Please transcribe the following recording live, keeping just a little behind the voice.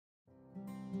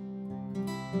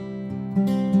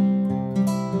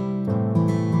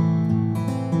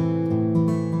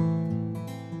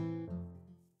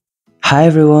Hi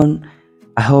everyone,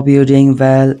 I hope you're doing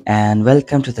well and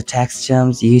welcome to the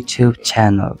TechSgems YouTube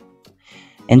channel.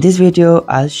 In this video,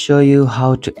 I'll show you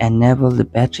how to enable the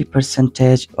battery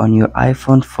percentage on your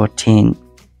iPhone 14.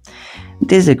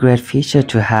 This is a great feature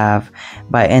to have.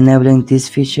 By enabling this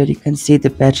feature, you can see the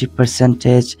battery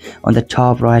percentage on the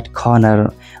top right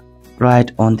corner,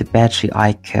 right on the battery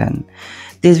icon.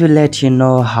 This will let you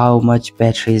know how much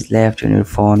battery is left on your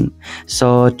phone.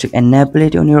 So to enable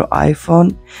it on your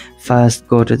iPhone, first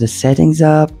go to the settings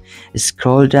app,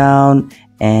 scroll down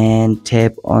and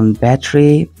tap on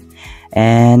battery,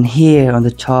 and here on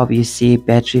the top you see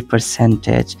battery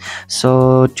percentage.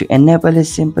 So to enable it,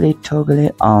 simply toggle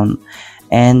it on,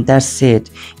 and that's it.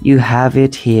 You have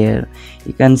it here.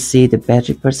 You can see the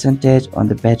battery percentage on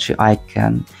the battery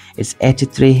icon. It's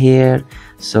 83 here,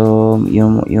 so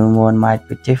your one might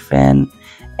be different.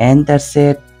 And that's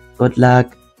it. Good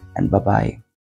luck and bye bye.